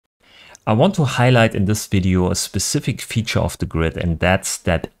I want to highlight in this video a specific feature of the grid, and that's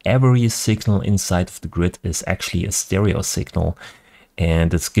that every signal inside of the grid is actually a stereo signal,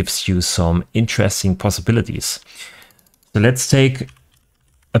 and this gives you some interesting possibilities. So let's take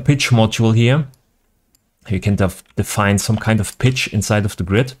a pitch module here. You can define some kind of pitch inside of the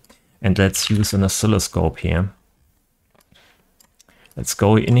grid, and let's use an oscilloscope here. Let's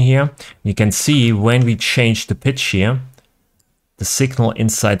go in here. You can see when we change the pitch here, the signal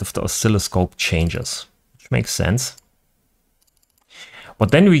inside of the oscilloscope changes, which makes sense. But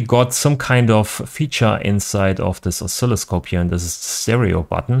then we got some kind of feature inside of this oscilloscope here, and this is the stereo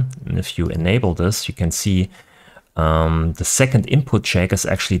button. And if you enable this, you can see the second input jack is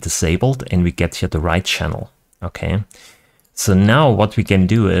actually disabled, and we get here the right channel. Okay. So now what we can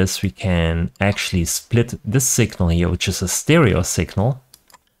do is we can actually split this signal here, which is a stereo signal.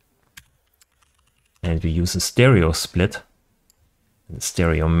 And we use a stereo split, and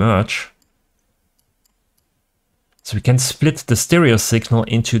stereo merge. So we can split the stereo signal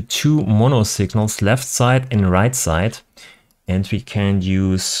into two mono signals, left side and right side. And we can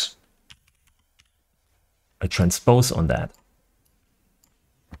use a transpose on that.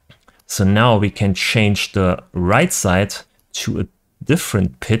 So now we can change the right side to a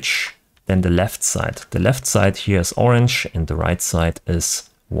different pitch than the left side. The left side here is orange and the right side is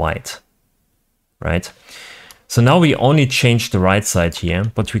white, right? So now we only change the right side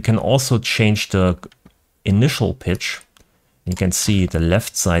here, but we can also change the initial pitch. You can see the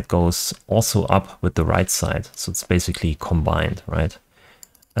left side goes also up with the right side. So it's basically combined, right?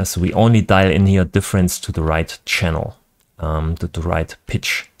 So we only dial in here difference to the right channel, the right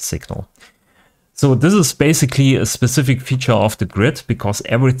pitch signal. So this is basically a specific feature of the grid, because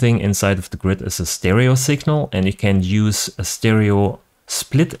everything inside of the grid is a stereo signal, and you can use a stereo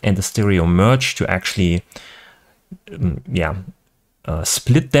split and a stereo merge to actually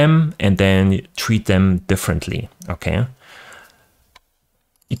split them and then treat them differently. Okay.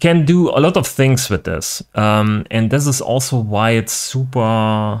 You can do a lot of things with this. And this is also why it's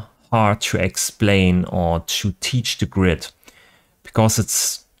super hard to explain or to teach the grid, because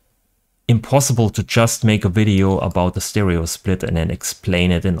it's impossible to just make a video about the stereo split and then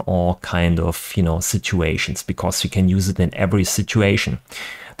explain it in all kind of, situations, because you can use it in every situation.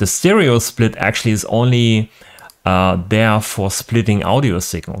 The stereo split actually is only there for splitting audio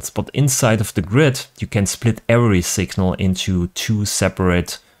signals, but inside of the grid, you can split every signal into two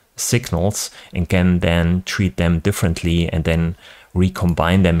separate signals and can then treat them differently and then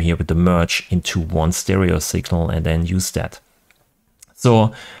recombine them here with the merge into one stereo signal and then use that.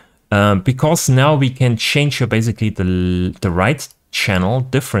 So because now we can change here basically the right channel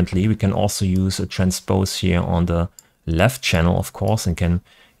differently, we can also use a transpose here on the left channel, of course, and can,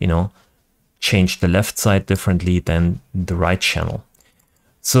 change the left side differently than the right channel.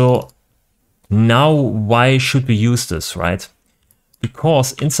 So now why should we use this, right?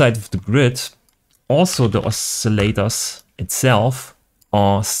 Because inside of the grid, also the oscillators itself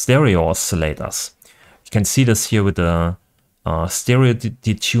are stereo oscillators. You can see this here with the stereo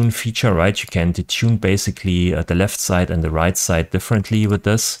detune feature, right? You can detune basically the left side and the right side differently with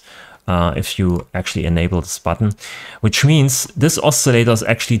this if you actually enable this button, which means this oscillator is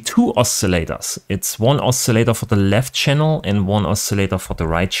actually two oscillators. It's one oscillator for the left channel and one oscillator for the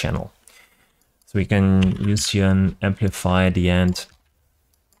right channel. So we can use here an amplify at the end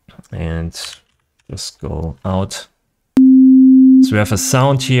and just go out. So we have a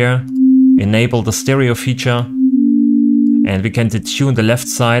sound here, enable the stereo feature, and we can detune the left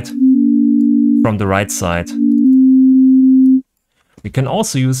side from the right side. We can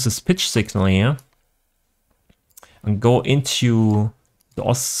also use this pitch signal here and go into the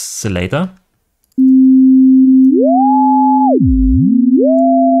oscillator.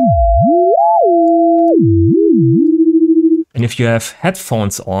 And if you have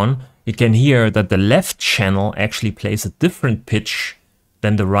headphones on, you can hear that the left channel actually plays a different pitch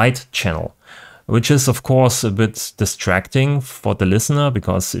than the right channel, which is of course a bit distracting for the listener,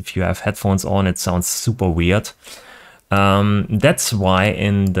 because if you have headphones on, it sounds super weird. That's why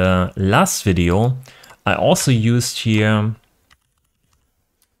in the last video, I also used here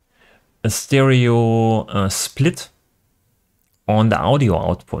a stereo split on the audio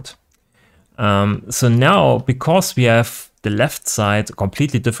output. So now, because we have the left side a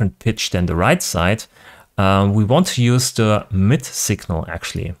completely different pitch than the right side, we want to use the mid signal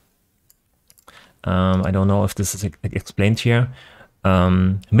actually. I don't know if this is explained here.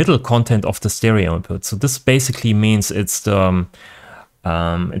 Middle content of the stereo input. So this basically means it's the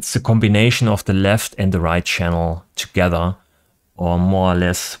combination of the left and the right channel together, or more or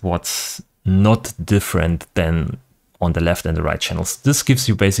less what's not different than on the left and the right channels. This gives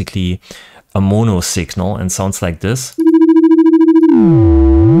you basically a mono signal and sounds like this.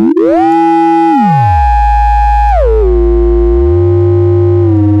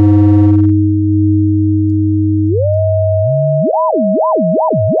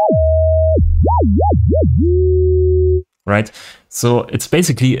 Right? So it's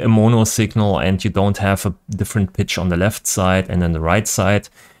basically a mono signal, and you don't have a different pitch on the left side and then the right side.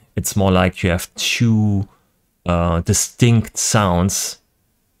 It's more like you have two distinct sounds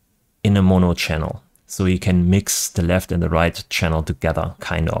in a mono channel. So you can mix the left and the right channel together,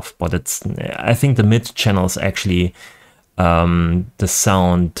 kind of. But it's, I think the mid channel is actually the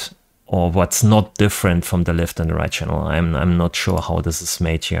sound, or what's not different from the left and the right channel. I'm not sure how this is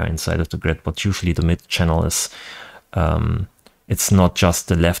made here inside of the grid, but usually the mid channel is, it's not just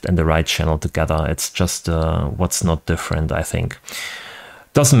the left and the right channel together. It's just what's not different, I think.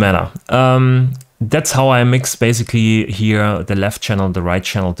 Doesn't matter. That's how I mix basically here the left channel and the right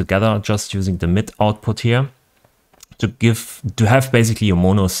channel together, just using the mid output here to have basically a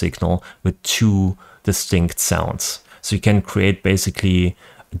mono signal with two distinct sounds. So you can create basically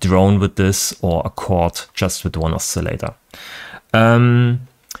a drone with this, or a chord just with one oscillator.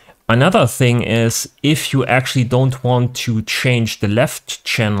 Another thing is, if you actually don't want to change the left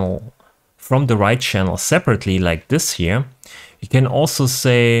channel from the right channel separately, like this here, you can also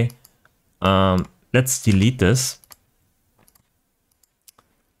say, let's delete this.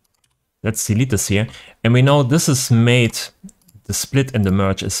 Let's delete this here. And we know this is made, the split and the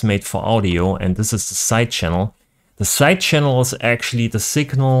merge is made for audio, and this is the side channel. The side channel is actually the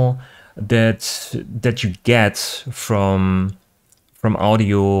signal that you get from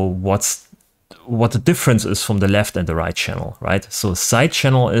audio, what the difference is from the left and the right channel, right? So side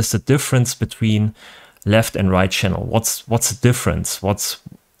channel is the difference between left and right channel. What's the difference? What's,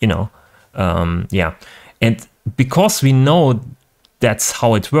 you know, yeah. And because we know that's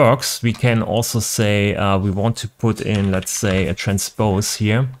how it works, we can also say we want to put in, let's say, a transpose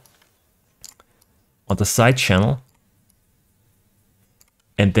here on the side channel.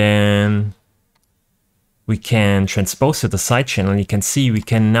 And then we can transpose to the side channel. You can see we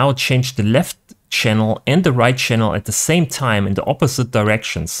can now change the left channel and the right channel at the same time in the opposite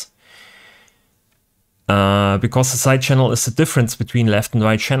directions. Because the side channel is the difference between left and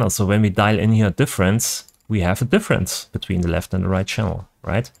right channel. So when we dial in here difference, we have a difference between the left and the right channel,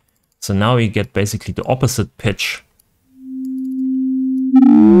 right? So now we get basically the opposite pitch.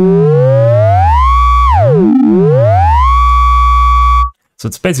 So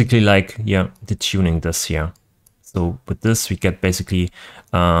it's basically like, yeah, detuning this here. So with this, we get basically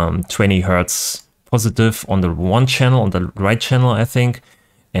 20 Hertz positive on the one channel, on the right channel, I think,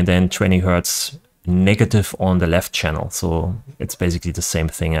 and then 20 Hertz negative on the left channel. So it's basically the same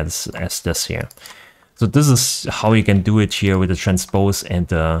thing as this here. So this is how you can do it here with the transpose and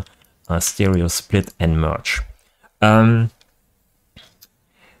the stereo split and merge.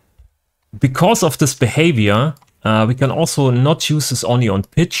 Because of this behavior, we can also not use this only on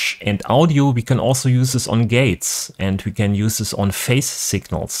pitch and audio, we can also use this on gates, and we can use this on phase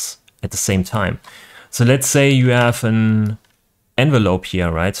signals at the same time. So let's say you have an envelope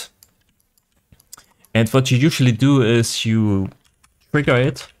here, right? And what you usually do is you trigger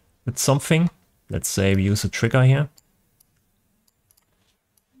it with something. Let's say we use a trigger here.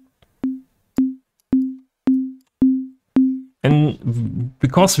 And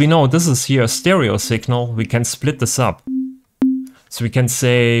because we know this is here a stereo signal, we can split this up. So we can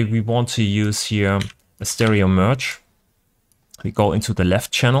say we want to use here a stereo merge. We go into the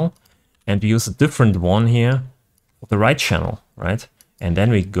left channel and we use a different one here for the right channel, right? And then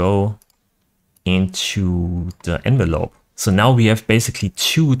we go into the envelope. So now we have basically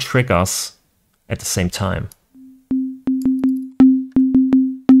two triggers at the same time.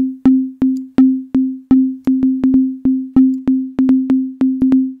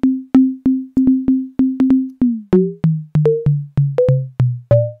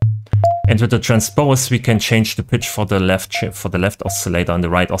 And with the transpose, we can change the pitch for the left oscillator and the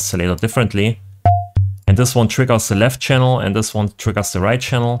right oscillator differently. And this one triggers the left channel and this one triggers the right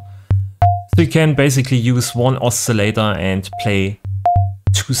channel. So you can basically use one oscillator and play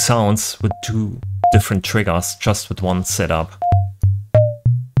two sounds with two different triggers just with one setup.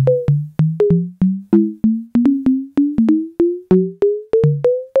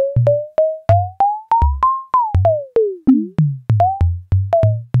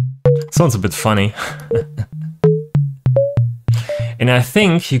 Sounds a bit funny. And I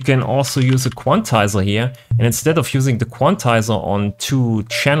think you can also use a quantizer here, and instead of using the quantizer on two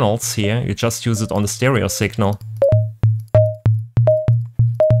channels here, you just use it on the stereo signal.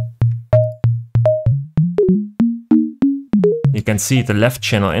 can see the left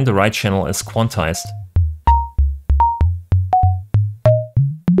channel and the right channel is quantized.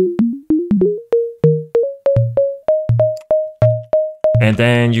 And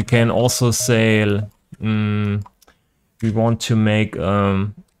then you can also say, we want to make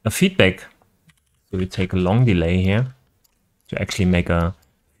a feedback. So we take a long delay here to actually make a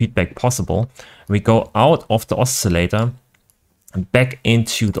feedback possible. We go out of the oscillator and back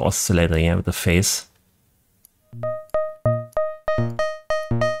into the oscillator here with the phase.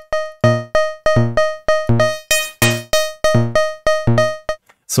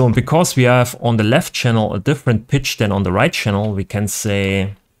 So because we have on the left channel a different pitch than on the right channel, we can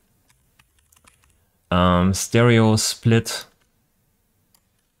say stereo split,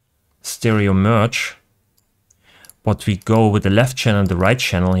 stereo merge. But we go with the left channel and the right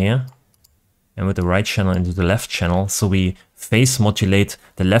channel here, and with the right channel into the left channel. So we phase modulate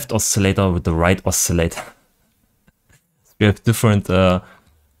the left oscillator with the right oscillator. We have different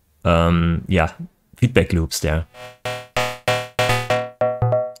feedback loops there.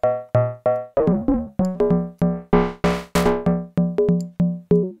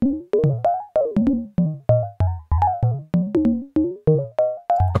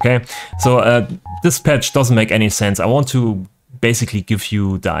 Okay, so this patch doesn't make any sense. I want to basically give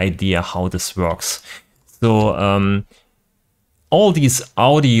you the idea how this works. So all these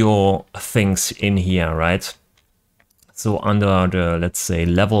audio things in here, right? So under the, let's say,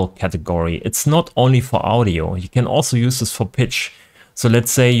 level category, it's not only for audio. You can also use this for pitch. So let's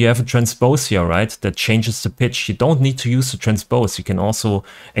say you have a transpose here, right? That changes the pitch. You don't need to use the transpose. You can also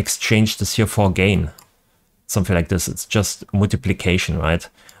exchange this here for gain. Something like this. It's just multiplication, right?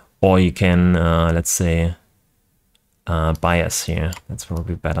 Or you can, let's say, bias here. That's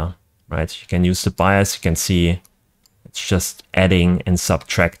probably better, right? You can use the bias. You can see it's just adding and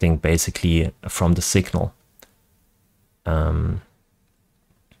subtracting basically from the signal.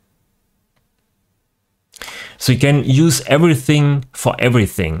 So you can use everything for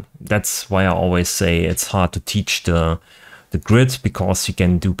everything. That's why I always say it's hard to teach the grid, because you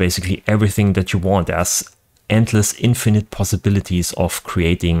can do basically everything that you want. There's endless, infinite possibilities of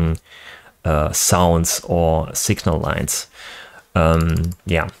creating sounds or signal lines.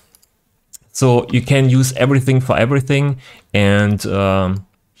 Yeah. So you can use everything for everything. And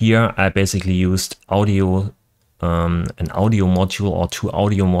here I basically used audio, an audio module or two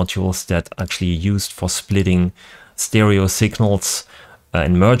audio modules that actually used for splitting stereo signals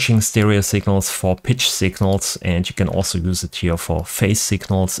and merging stereo signals for pitch signals. And you can also use it here for phase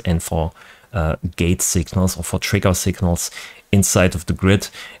signals and for gate signals or for trigger signals inside of the grid,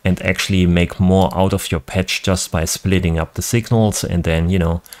 and actually make more out of your patch just by splitting up the signals, and then, you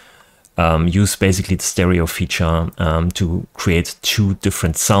know, use basically the stereo feature to create two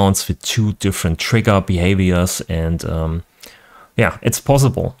different sounds with two different trigger behaviors. And yeah, it's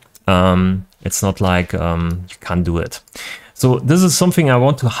possible. It's not like you can't do it. So this is something I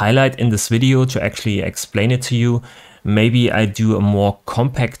want to highlight in this video to actually explain it to you. Maybe I do a more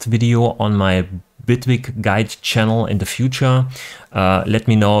compact video on my Bitwig guide channel in the future. Let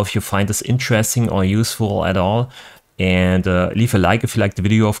me know if you find this interesting or useful at all. And leave a like if you like the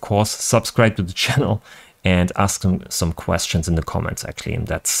video, of course. Subscribe to the channel and ask some questions in the comments, actually. And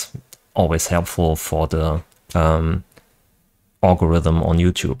that's always helpful for the algorithm on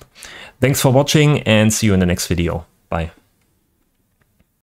YouTube. Thanks for watching and see you in the next video. Bye.